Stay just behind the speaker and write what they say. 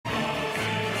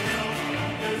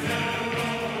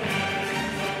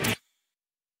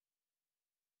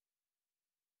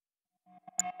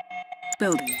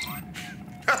Building.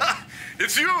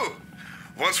 It's you!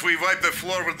 Once we wipe the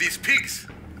floor with these pigs,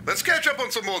 let's catch up on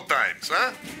some old times,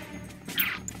 huh?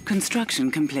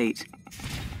 Construction complete.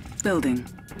 Building.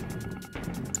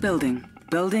 Building.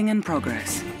 Building in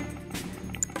progress.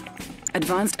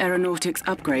 Advanced aeronautics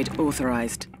upgrade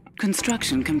authorized.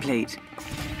 Construction complete.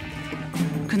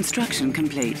 Construction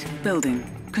complete. Building.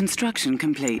 Construction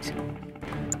complete.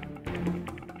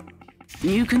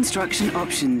 New construction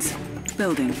options.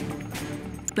 Building.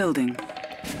 Building.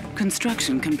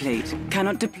 Construction complete.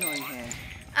 Cannot deploy here.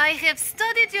 I have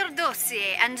studied your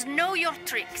dossier and know your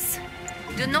tricks.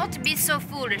 Do not be so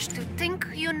foolish to think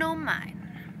you know mine.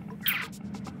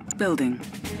 Building.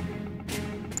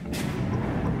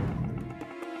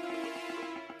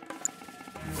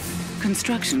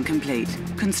 Construction complete.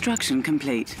 Construction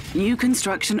complete. New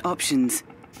construction options.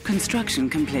 Construction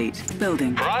complete.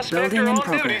 Building. Building in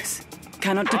progress.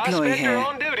 Cannot deploy here.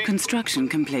 Construction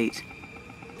complete.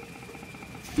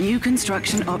 New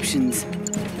construction options.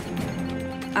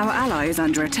 Our ally is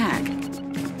under attack.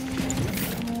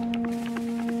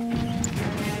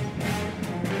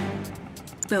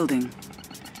 Building.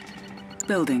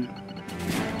 Building.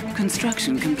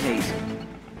 Construction complete.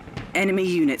 Enemy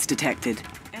units detected.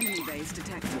 Enemy base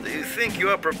detected. Do you think you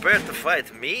are prepared to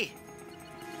fight me?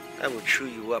 I will chew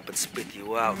you up and spit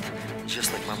you out,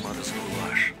 just like my mother's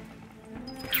goulash.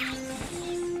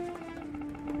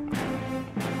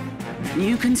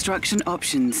 New construction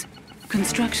options.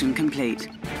 Construction complete.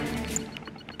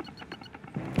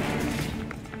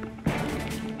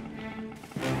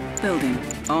 Building.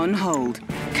 On hold.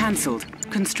 Cancelled.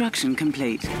 Construction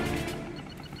complete.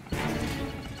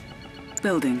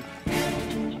 Building.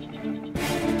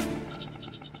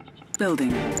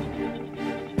 Building.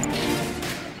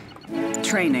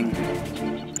 Training.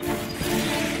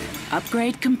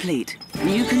 Upgrade complete.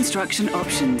 New construction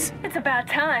options. It's about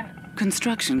time.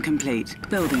 Construction complete.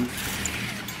 Building.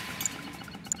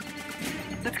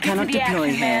 Let's get Cannot to the deploy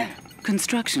action, here. man.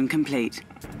 Construction complete.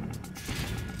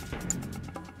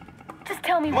 Just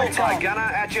tell me where to go. Multi-gunner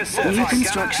at your service. New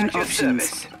construction Gunner at your options.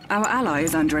 service. Our ally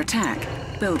is under attack.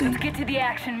 Building. Let's get to the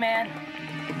action, man.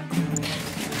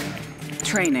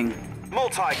 Training.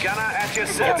 Multi-gunner at your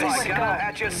Just tell me service. where to Gunner go.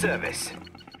 at your service.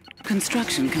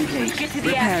 Construction complete. Let's get to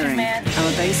the action, Repairing. man.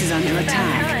 Our base is under It's about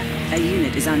attack. time. A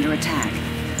unit is under attack.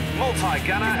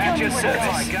 Multi-gunner Just at tell your me where to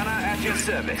go. service. Gunner at your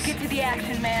service. Let's get to the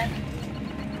action, man.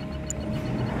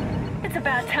 It's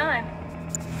about time.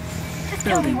 Just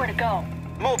tell me Building. where to go.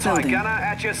 Multi-gunner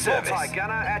at your service. Building.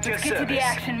 Multi-gunner at your Let's get to the service.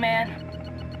 action,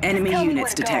 man. Enemy tell me units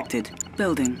where to go. detected.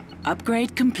 Building.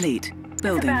 Upgrade complete.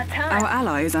 Building. about time. Our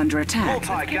ally is under attack.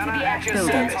 Multi-gunner the at your action,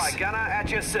 man. service. Multi-gunner at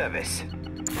your service.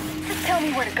 Just tell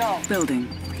me where to go. Building.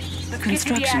 Let's Construction get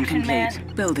to the action, complete.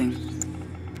 man. Building.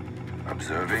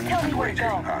 Observing Tell me and where to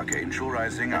waiting. go. Archangel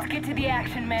rising up. Let's get to the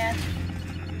action, man.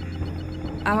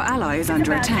 Our ally is It's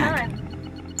under about attack.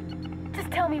 time.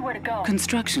 Just tell me where to go.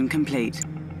 Construction complete.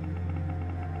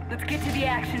 Let's get to the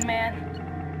action,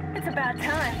 man. It's about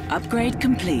time. Upgrade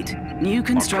complete. New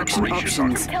construction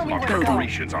options. Tell me where to go. Building.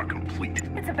 Preparations are complete.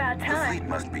 It's about The time. fleet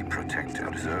must be protected.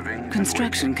 Observing and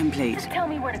Construction complete. Just tell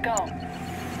me where to go.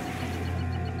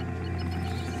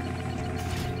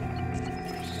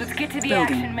 Let's get to the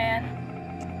Building. action, man.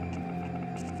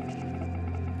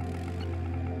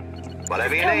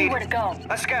 Whatever you Tell me need. where to go.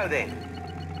 Let's go then.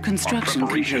 Construction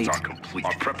Preparations complete. are complete.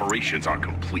 Our preparations are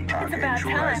complete. It's about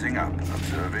Archangel time. rising up.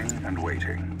 Observing and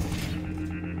waiting.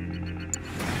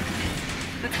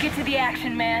 Let's get to the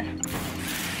action, man.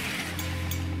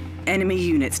 Enemy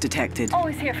units detected.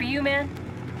 Always here for you, man.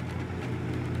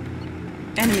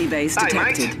 Enemy base Hey,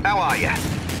 detected. mate. How are you?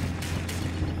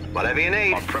 Whatever you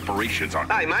need. Our preparations are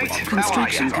Hey, complete. mate. How are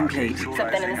Construction you? complete. Archangel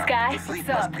Something in rising the up. sky? The fleet What's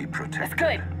up? must be That's protected.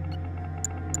 good.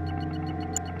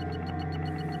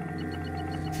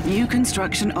 New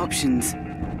construction options.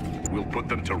 We'll put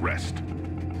them to rest.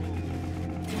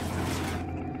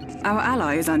 Our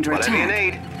ally is under Whatever you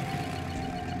attack. need.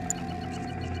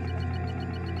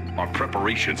 Our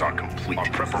preparations are complete. Our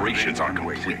preparations are And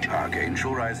waiting. complete.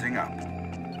 Archangel rising up.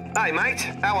 Hey, mate.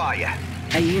 How are you?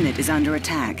 A unit is under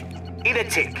attack. Eat a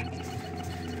tick.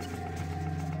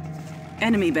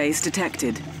 Enemy base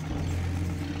detected.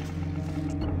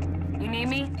 You need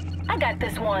me? I got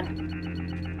this one.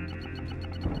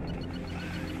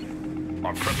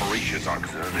 Our preparations are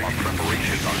complete. Our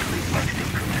preparations are complete. Must be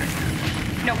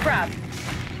protected. No problem.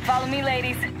 Follow me,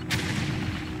 ladies.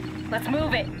 Let's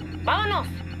move it. Vámonos!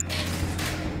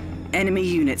 Enemy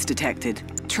units detected.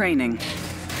 Training.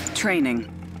 Training.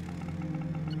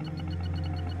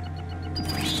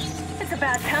 It's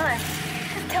about time.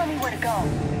 Just tell me where to go.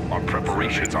 Our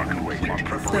preparations are complete. Our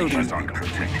preparations are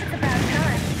complete. It's about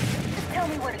time. Just tell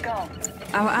me where to go.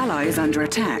 Our ally is under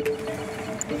attack.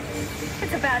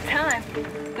 It's about time.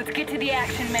 Let's get to the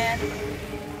action, man.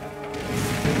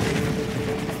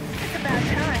 It's about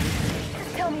time.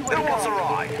 Just tell me where Who to wants a go.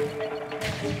 ride?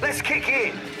 Let's kick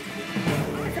in.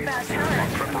 It's about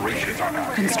time. Preparations are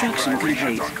complete. Construction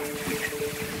Preparations complete. are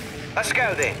complete. Let's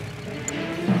go then.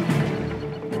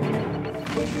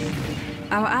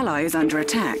 Our ally is under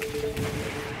attack.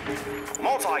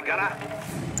 Multi-gunner.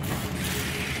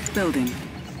 Building.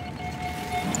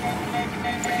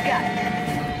 What you got?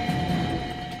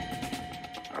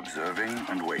 Observing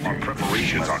and waiting. Our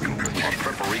preparations are complete. Our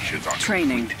preparations are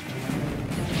Training.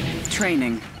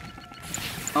 Training.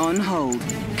 On hold.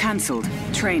 Cancelled.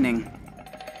 Training.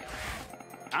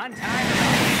 On time as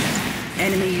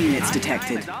always. Enemy units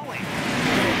detected.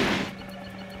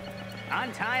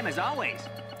 On time as always.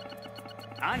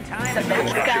 On time The as best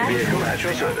always. guy? Vehicle at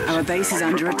your service. Our base is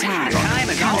under attack. On time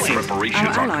as always.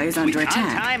 Cancelled. Our ally is under On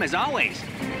attack. time as always.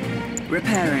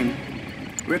 Repairing.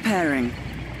 Repairing.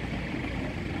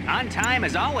 On time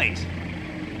as always.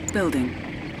 Building.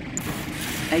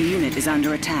 A unit is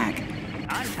under attack.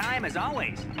 On time as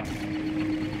always.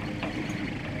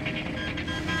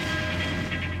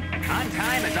 On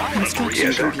time as always.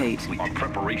 Construction complete. Our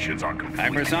preparations are complete.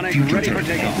 Hypersonic ready for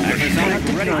takeoff.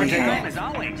 Hypersonic ready for Time takeoff. as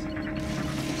always.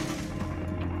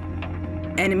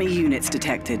 Enemy units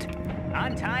detected.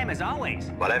 On time as always.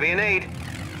 Whatever you need.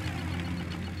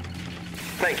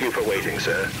 Thank you for waiting,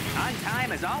 sir. On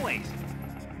time as always.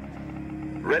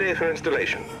 Ready for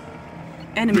installation.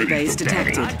 Enemy base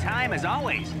detected. On time as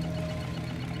always.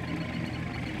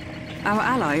 Our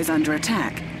ally is under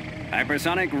attack.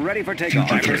 Hypersonic ready for takeoff.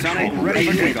 Hypersonic A ready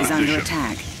for unit takeoff. is under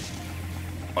attack.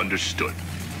 Understood.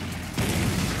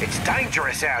 It's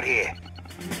dangerous out here.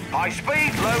 High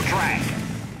speed, low drag.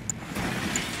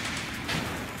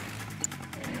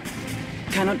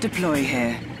 Cannot deploy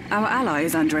here. Our ally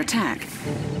is under attack.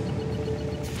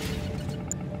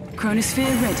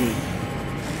 Chronosphere ready.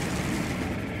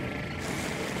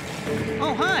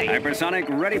 Oh, hi. Hypersonic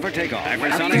ready for takeoff.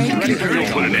 Hypersonic Upgrade ready for complete.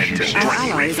 takeoff. Put an end to Our strike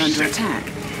ally is race. under attack.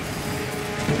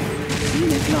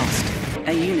 Unit lost.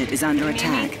 A unit is under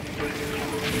attack.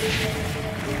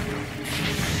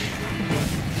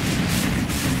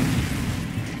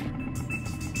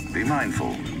 Be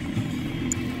mindful.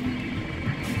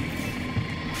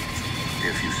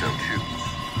 If you so choose.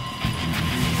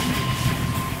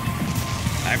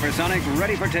 Hypersonic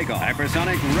ready for takeoff.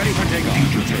 Hypersonic ready for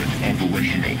takeoff.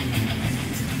 Operational.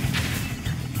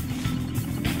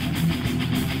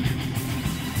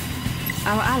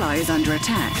 Our ally is under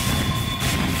attack.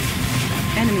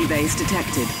 Enemy base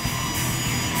detected.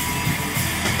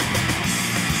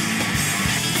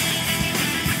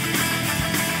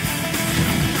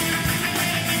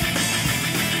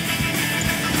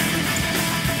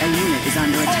 A unit is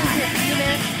under attack.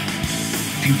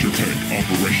 Future tank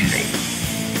operational.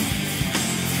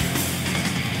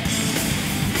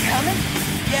 Coming?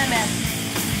 Yeah, man.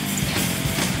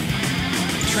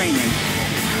 Training.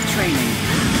 Training.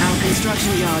 Our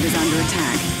construction yard is under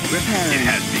attack. Repairing. It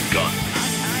has begun.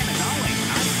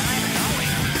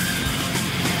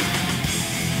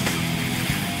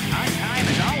 On time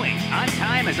as always. On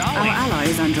time as Our always. ally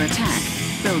is under attack.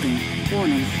 Building.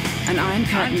 Warning. An iron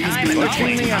curtain has been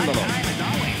Pushing attacked. the envelope.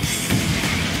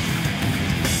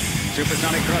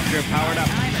 Supersonic thruster powered up.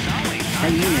 A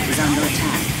unit is under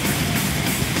attack.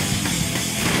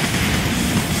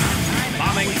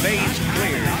 Bombing base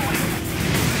cleared.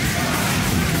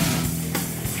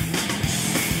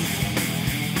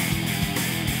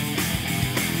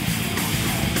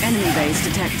 Enemy base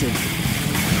detected.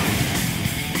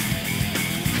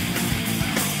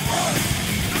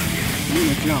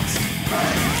 Unit lost.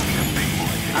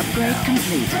 Upgrade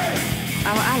complete.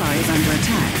 Our ally is under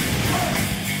attack.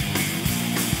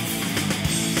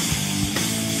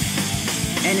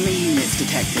 Enemy units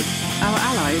detected. Our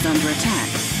ally is under attack.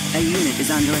 A unit is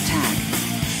under attack.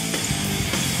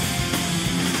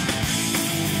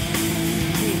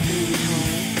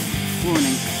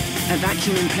 Warning. A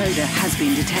vacuum imploder has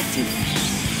been detected.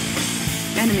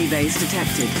 Enemy base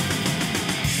detected.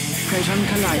 Proton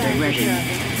collider ready.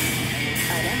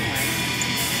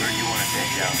 Heard you want to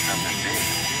take out something big.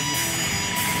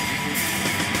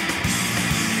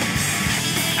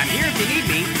 I'm here if you need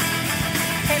me.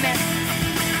 Hey, man.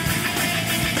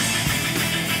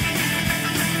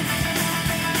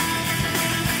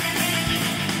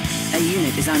 A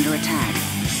unit is under attack.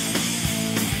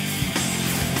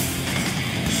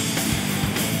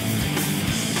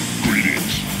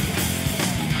 Greetings.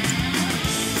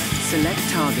 Select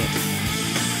target.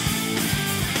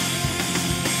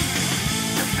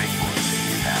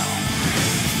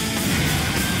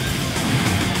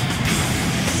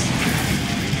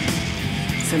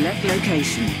 Select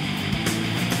location.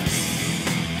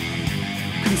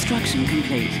 Construction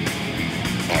complete.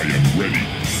 I am ready.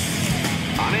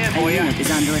 I'm in A for you. unit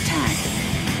is under attack.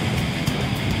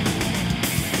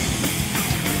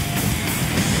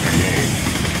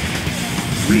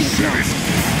 Reset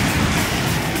it.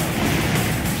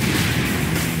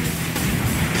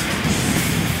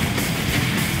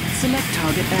 Select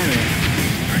target area.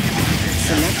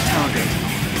 Select target.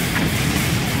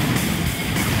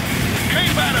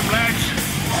 Keep at him, lads.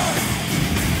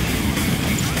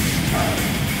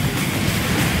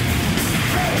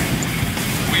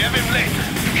 We have him lit.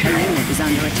 A unit is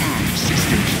under attack.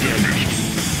 Systems damaged.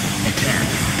 Attack.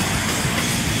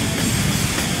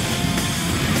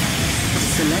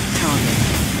 Select target.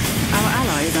 Our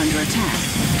ally is under attack.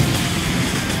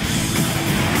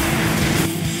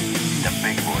 The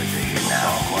big boys are here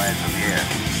now. All quiet from here.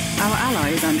 Our ally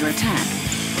is under attack.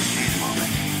 She's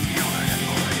moving. You heard it,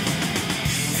 boy.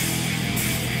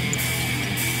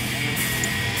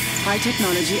 High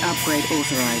technology upgrade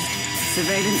authorized.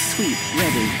 Surveillance sweep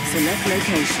ready. Select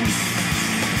location.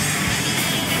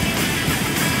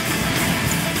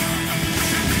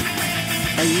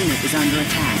 A unit is under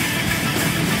attack.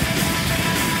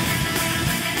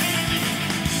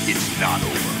 It's not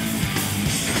over.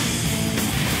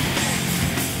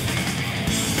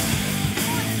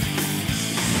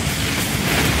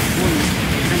 Warning.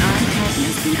 An iron curtain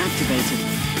has been activated.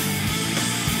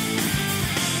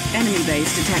 Enemy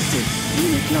base detected.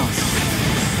 Unit lost.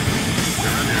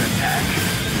 We're under attack.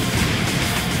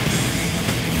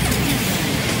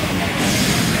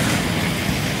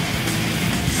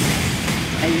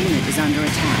 A unit is under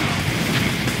attack.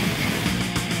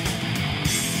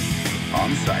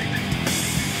 On site.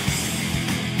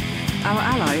 Our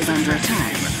ally is under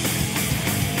attack.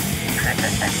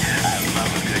 I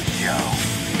love a good show.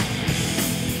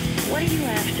 What are you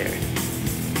after?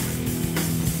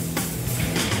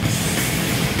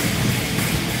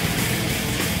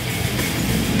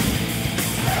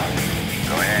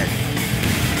 Go ahead.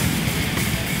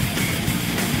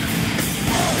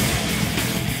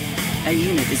 A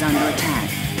unit is under attack.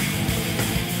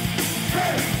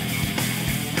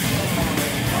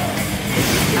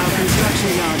 Our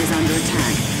construction yard is under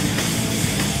attack.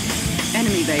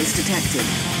 Enemy base detected.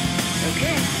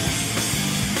 Okay.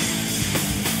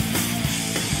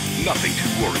 Nothing to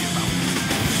worry about.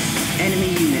 Enemy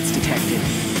units detected.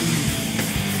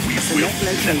 We will Select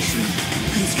settle location.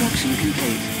 Construction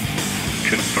complete.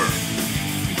 Confirmed.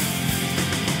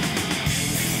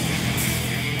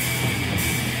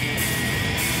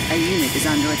 A unit is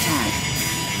under attack.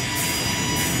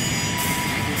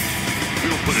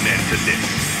 We'll put an end to this.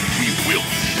 We will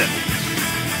settle this.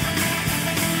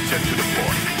 Set to the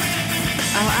floor.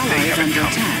 Our ally They is have it under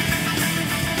coming. attack.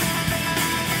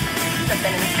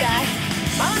 Something in the sky?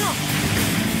 Vámonos!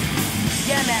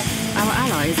 Yeah, man. Our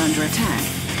ally is under attack.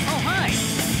 Oh, hi.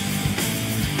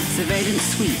 Surveillance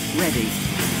sweep ready.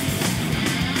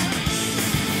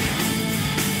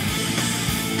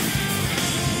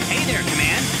 Hey there,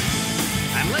 Command.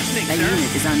 I'm listening, A sir.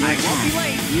 unit is under I won't be attack.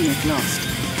 late. Unit lost.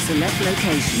 Select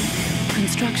location.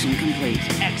 Construction complete.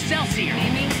 Excelsior.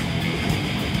 Amy?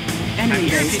 Enemy I'm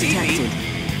here base if you need me. detected.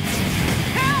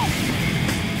 Help!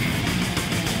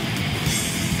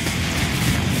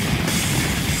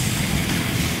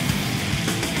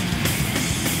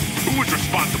 Who is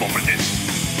responsible for this?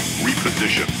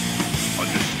 Reposition.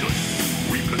 Understood.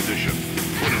 Reposition.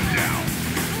 Put him down.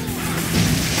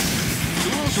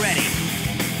 Tools ready.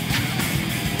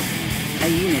 A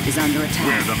unit is under Wear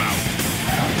attack. them out.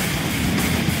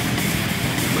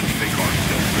 Let's make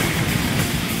ourselves ready.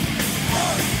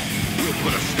 We'll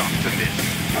put a stop to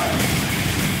this.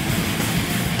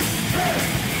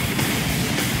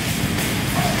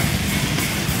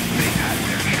 They had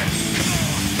their chance.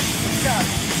 What's up?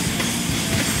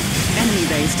 Enemy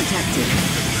base detected.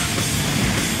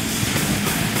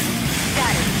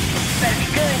 Got it. Better be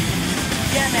good.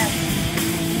 Yeah, man.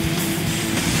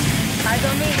 Eyes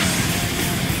on me.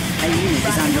 A unit is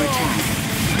Rock and under roll. attack.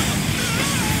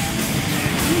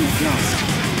 Unit lost.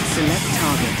 Select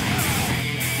target.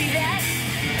 See that?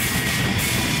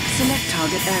 Select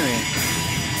target area.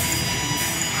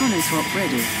 Chronoswap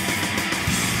ready.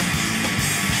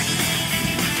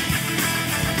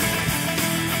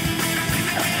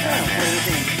 Oh, what do you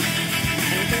think?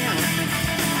 Anything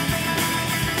else?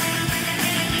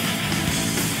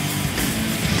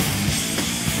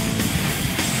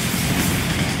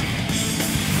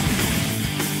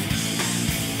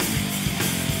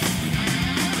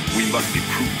 We must be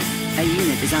prudent. A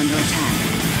unit is under attack.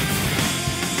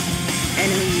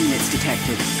 Enemy units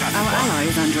detected. Our ally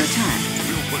is under attack.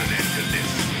 We'll put an end to this.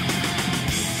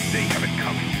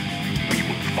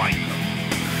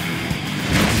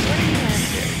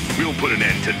 We'll put an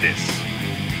end to this.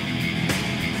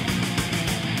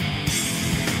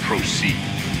 Proceed.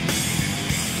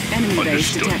 Enemy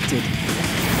base Understood. detected.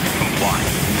 Comply.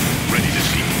 Ready to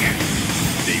seek.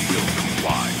 They will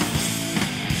comply.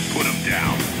 Put them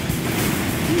down.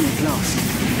 Unit lost.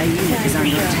 A unit is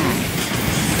under attack.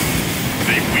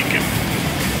 They weaken.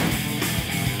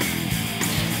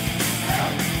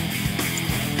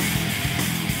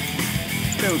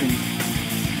 Building.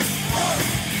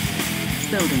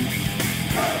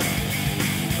 Building.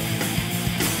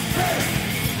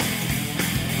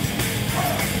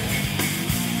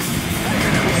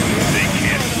 They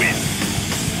can't win.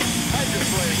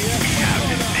 We have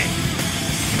his name.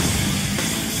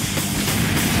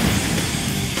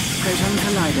 Proton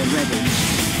collider ready.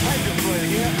 Hydroplayer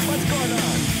here. What's going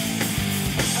on?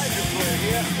 Hydroplayer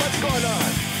here. What's going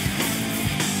on?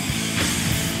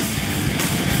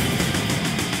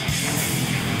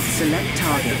 Select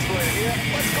target. Hydroplayer here.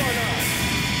 What's going on?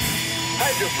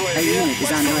 Hydroplayer A here. unit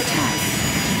is under attack.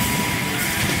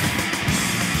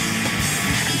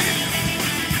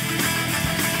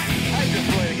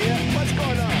 Hydroplayer here. What's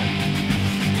going on?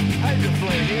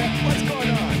 Hydroplayer here. What's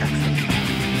going on?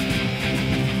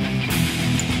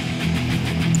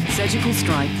 Surgical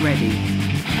strike ready.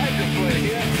 Hydroplayer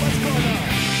here. What's going on?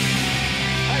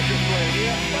 Hydroplayer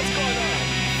here. What's going on?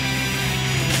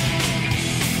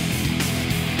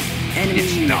 Enemy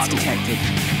It's units not detected.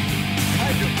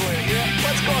 Hydroplayer here.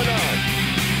 What's going on?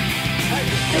 A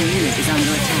Hydroplayer unit is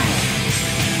under attack.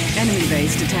 Enemy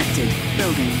base detected.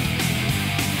 Building.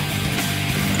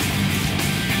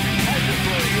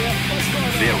 Hydroplayer here. What's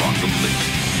going on? They're on the list.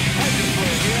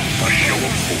 Hydroplayer here. A show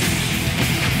of force.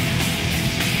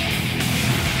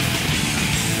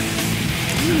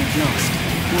 Unit lost.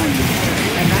 Warning.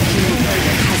 A vacuum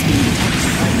loader has been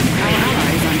detected. Our ally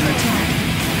is under attack.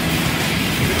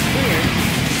 It's clear.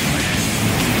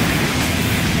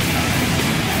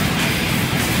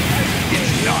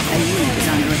 It's not A unit is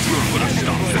under attack. put a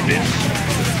stop to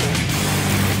this.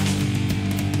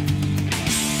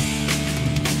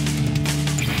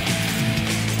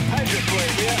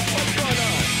 Hydroplayer here. What's going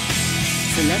on?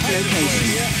 Select location.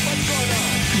 Here. What's going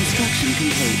on? Construction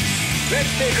complete.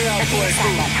 Let's take her out for a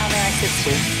cruise. How may I assist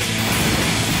you?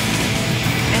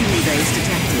 Enemy base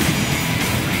detected.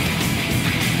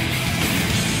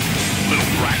 Little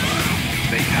brat.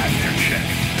 They had their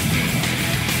chance.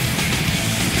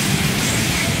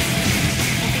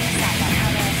 How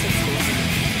may I assist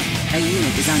you? A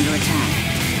unit is under attack.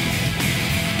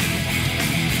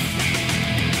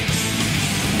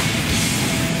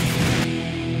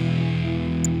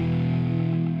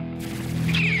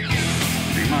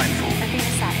 Be mindful,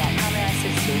 How may I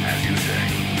assist you? as you say.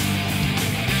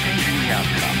 Changing the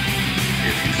outcome,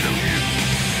 if you so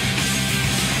choose.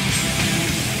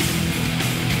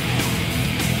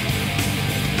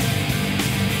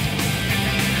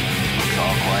 Looks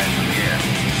all quiet from here.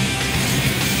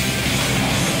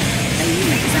 A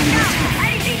unit is under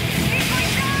attack.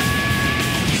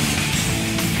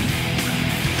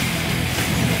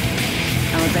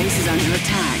 Our base is under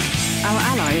attack. Our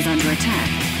ally is under attack.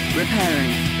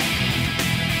 Repairing.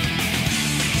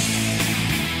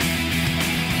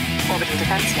 Orbital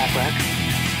Defense Network.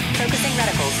 Focusing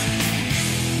reticles.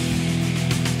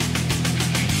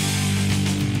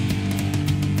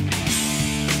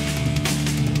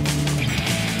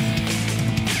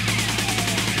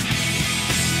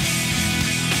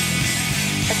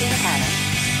 Athena Cannon.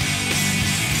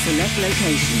 Select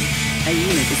location. A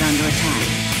unit is under attack.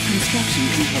 Construction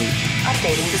complete.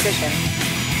 Updating position.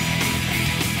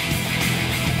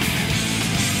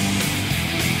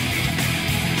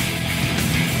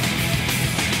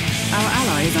 Our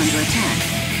ally is under attack.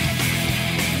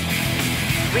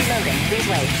 Reloading. Please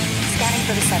wait. Scanning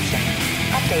for reception.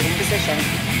 Updating position.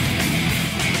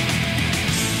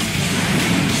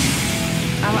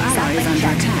 Our ally is under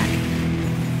attack.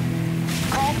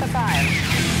 Call for fire.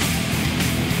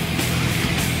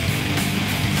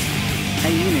 A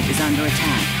unit is under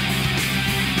attack.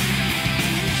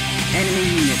 Enemy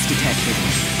units detected.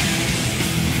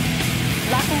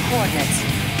 Locking coordinates.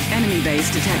 Enemy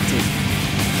base detected.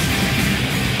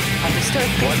 Understood.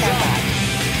 Please stand by.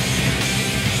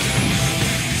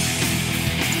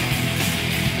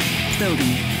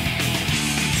 Building.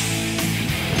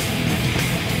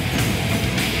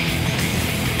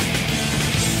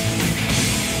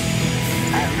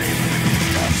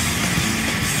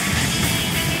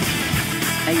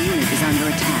 A unit is under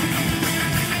attack.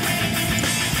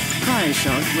 Fire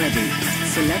shot ready.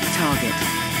 Select target.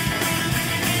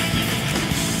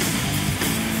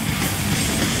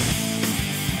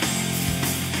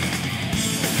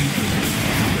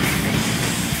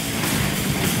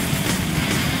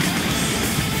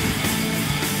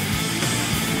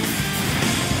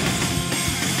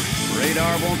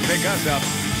 pick us up.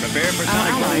 Prepare for Our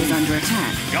sonic ally is boom. under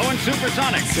attack. Going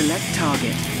supersonic. Select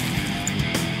target.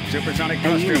 Supersonic A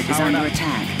thruster unit is powered under up.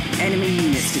 attack. Enemy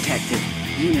units detected.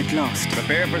 Unit lost.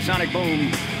 Prepare for sonic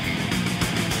boom.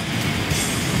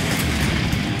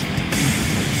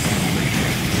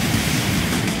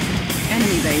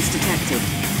 Enemy base detected.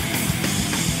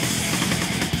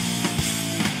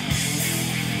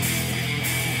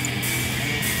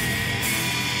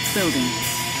 Building.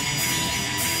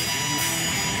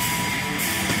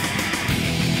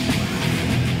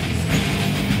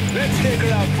 Let's take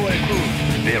her out for a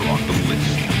cruise. They're on the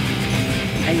list.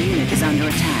 A unit is under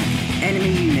attack.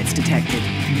 Enemy units detected.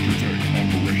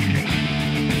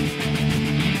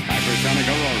 Hypersonic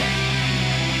Aurora.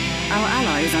 Our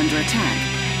ally is under attack.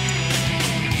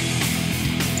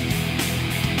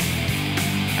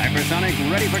 Hypersonic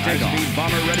ready for takeoff. High-speed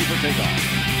bomber ready for takeoff.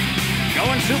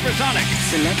 Going supersonic.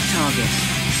 Select target.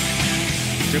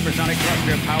 Supersonic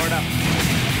thruster powered up.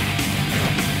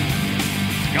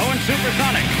 Going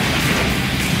supersonic.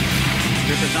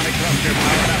 Supersonic thruster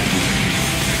powered up.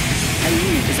 A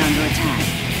unit is under attack.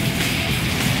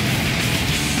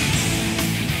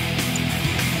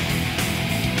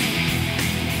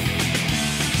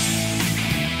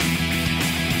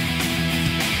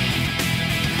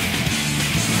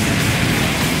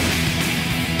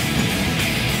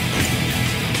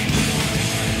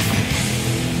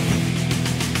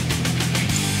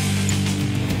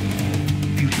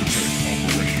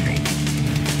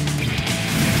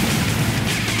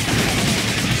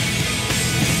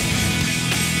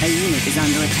 A unit is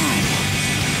under attack.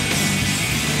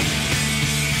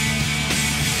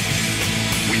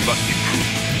 We must be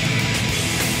prudent.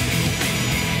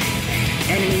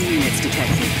 Enemy units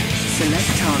detected. Select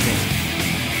target.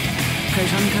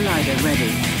 Proton collider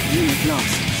ready. Unit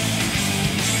lost.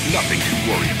 Nothing to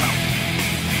worry about.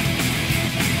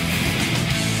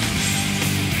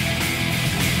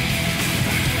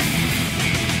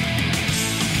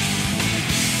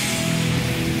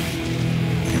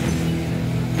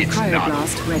 It's not.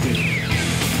 Cryoblast ready.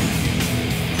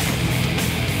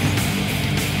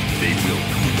 They will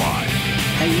comply.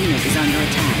 A unit is under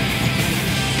attack.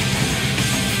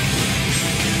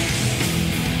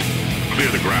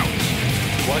 Clear the grounds.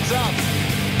 What's up?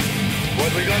 What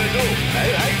we gonna do? I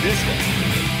like this one.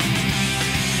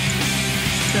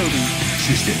 Building.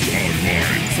 Systems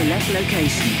online. Select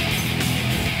location.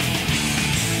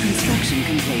 Construction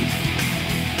complete.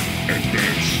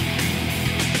 Advance.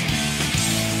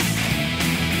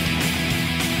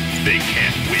 They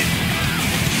can't win.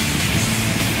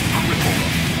 Cripple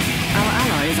them. Our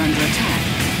ally is under attack.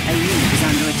 A unit is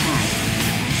under attack.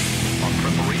 Our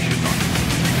preparation on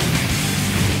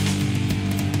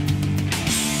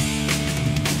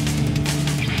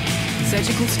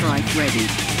Surgical strike ready.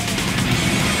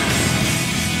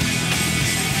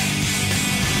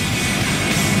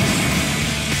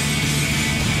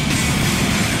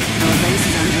 Our base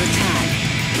is under attack.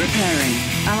 Repairing.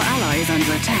 Our ally is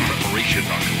under attack. preparation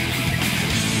on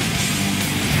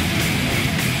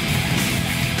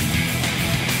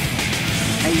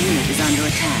A unit is under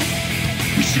attack.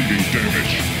 receiving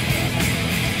damage.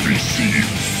 Receive.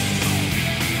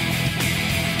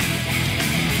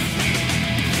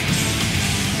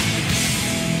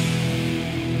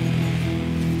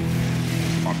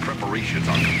 Our preparations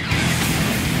are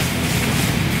complete.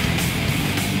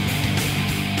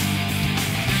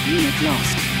 Unit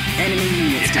lost. Enemy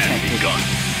units It has detected. begun.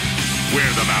 Wear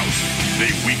them out.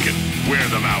 They weaken. Wear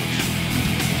them out.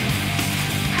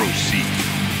 Proceed.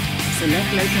 Select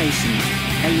location.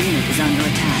 A unit is under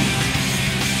attack.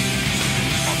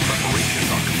 Our preparations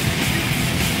are complete.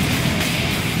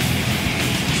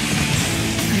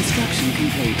 Construction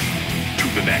complete. To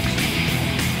the next.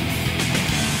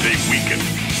 They weaken.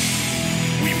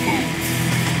 We move.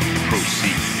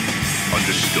 Proceed.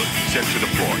 Understood. Set to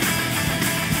deploy.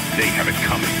 They have it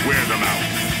coming. Wear them out.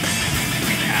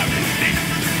 We have it there.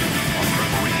 Our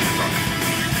preparations are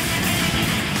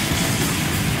complete.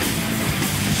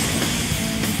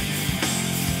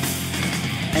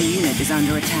 A unit is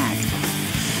under attack.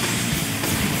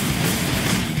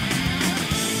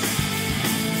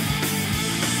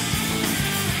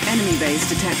 Enemy base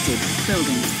detected.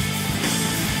 Building.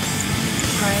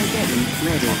 Cryogeddon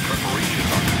ready. Our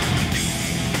preparations are complete.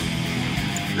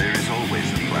 There is always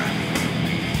a plan.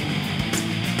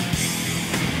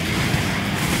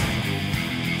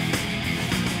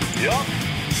 Yup.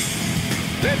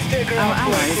 Let's take her Our out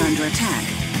for ally a is cruise. under attack.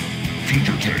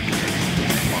 Future tank.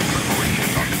 Our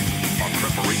preparations are complete. Our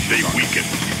preparations they weaken.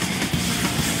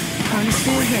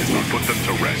 Chronosphere ready. We'll put them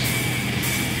to rest.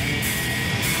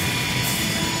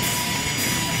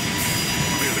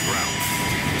 Clear the ground.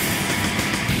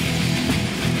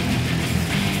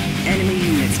 Enemy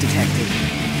units detected.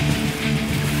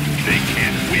 They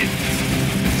can't win.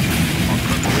 Our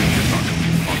preparations are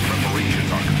complete. Our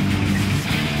preparations are complete.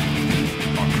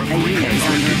 Our unit is preparations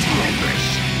are under in attack. progress.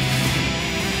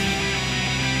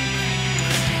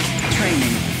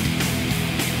 Training.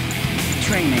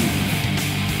 Training.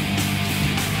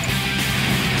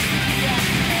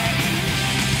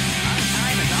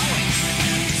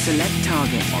 Select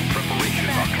target. Our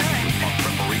preparations are complete. Our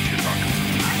preparations are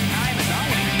complete.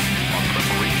 Our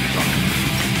preparations are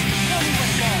complete.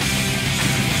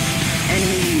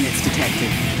 Enemy units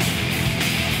detected.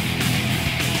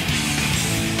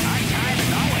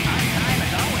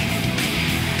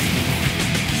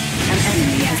 An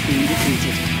enemy has been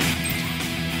defeated.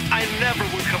 I never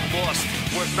would have lost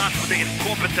were it not for the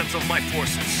incompetence of my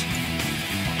forces.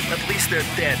 At least they're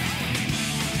dead.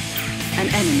 An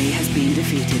enemy has been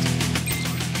defeated.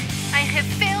 I have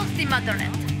failed the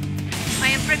motherland. I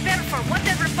am prepared for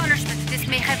whatever punishment this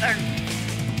may have earned.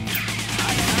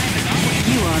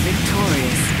 You are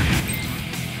victorious.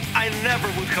 I never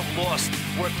would have lost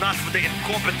were it not for the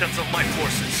incompetence of my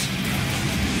forces.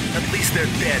 At least they're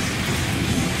dead.